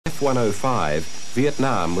F-105,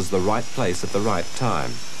 Vietnam was the right place at the right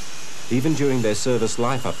time. Even during their service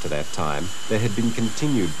life up to that time, there had been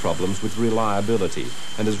continued problems with reliability,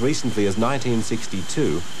 and as recently as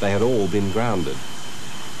 1962, they had all been grounded.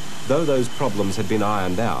 Though those problems had been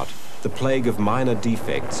ironed out, the plague of minor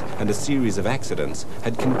defects and a series of accidents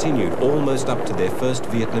had continued almost up to their first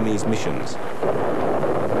Vietnamese missions.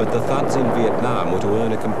 But the thuds in Vietnam were to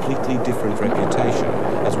earn a completely different reputation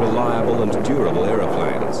as reliable and durable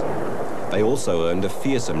aeroplanes. They also earned a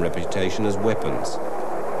fearsome reputation as weapons.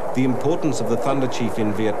 The importance of the Thunderchief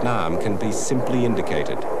in Vietnam can be simply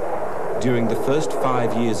indicated. During the first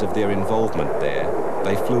 5 years of their involvement there,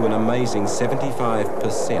 they flew an amazing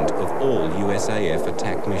 75% of all USAF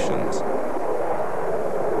attack missions.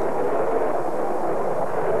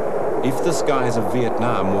 If the skies of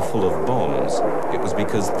Vietnam were full of bombs, it was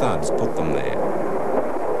because thuds put them there.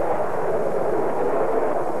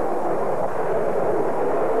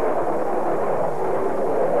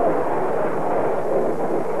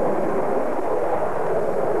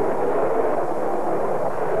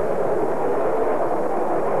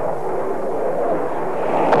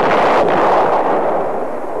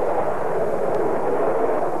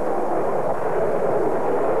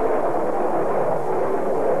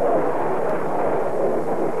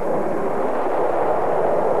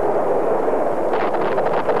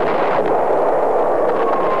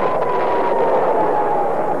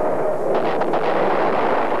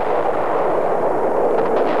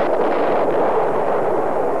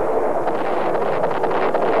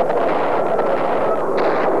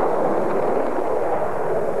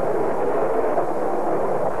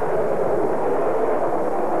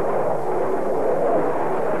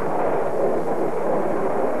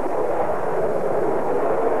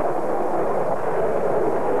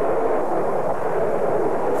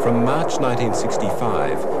 From March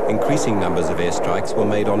 1965, increasing numbers of airstrikes were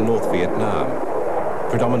made on North Vietnam.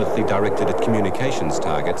 Predominantly directed at communications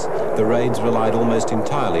targets, the raids relied almost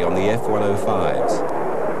entirely on the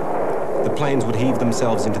F-105s. The planes would heave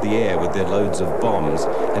themselves into the air with their loads of bombs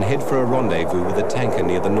and head for a rendezvous with a tanker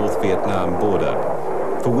near the North Vietnam border.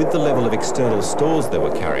 For with the level of external stores they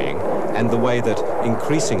were carrying, and the way that,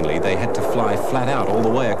 increasingly, they had to fly flat out all the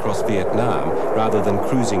way across Vietnam rather than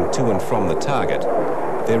cruising to and from the target,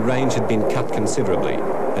 their range had been cut considerably,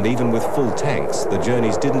 and even with full tanks, the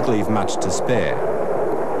journeys didn't leave much to spare.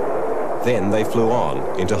 Then they flew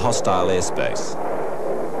on into hostile airspace.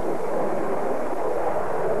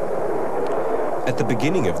 At the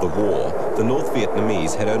beginning of the war, the North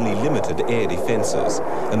Vietnamese had only limited air defences,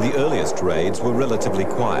 and the earliest raids were relatively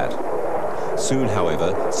quiet. Soon,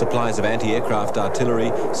 however, supplies of anti-aircraft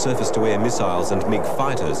artillery, surface-to-air missiles and MiG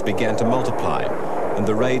fighters began to multiply, and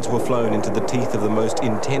the raids were flown into the teeth of the most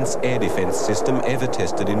intense air defence system ever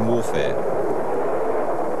tested in warfare.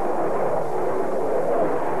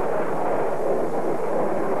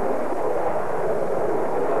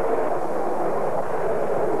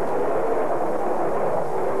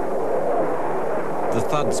 The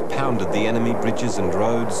thuds pounded the enemy bridges and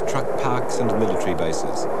roads, truck parks and military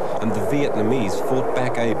bases, and the Vietnamese fought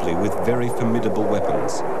back ably with very formidable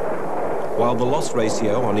weapons. While the loss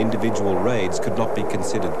ratio on individual raids could not be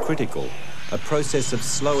considered critical, a process of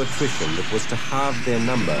slow attrition that was to halve their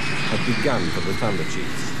number had begun for the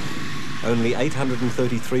Thunderchiefs. Only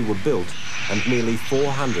 833 were built, and nearly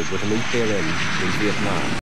 400 were to meet their end in Vietnam.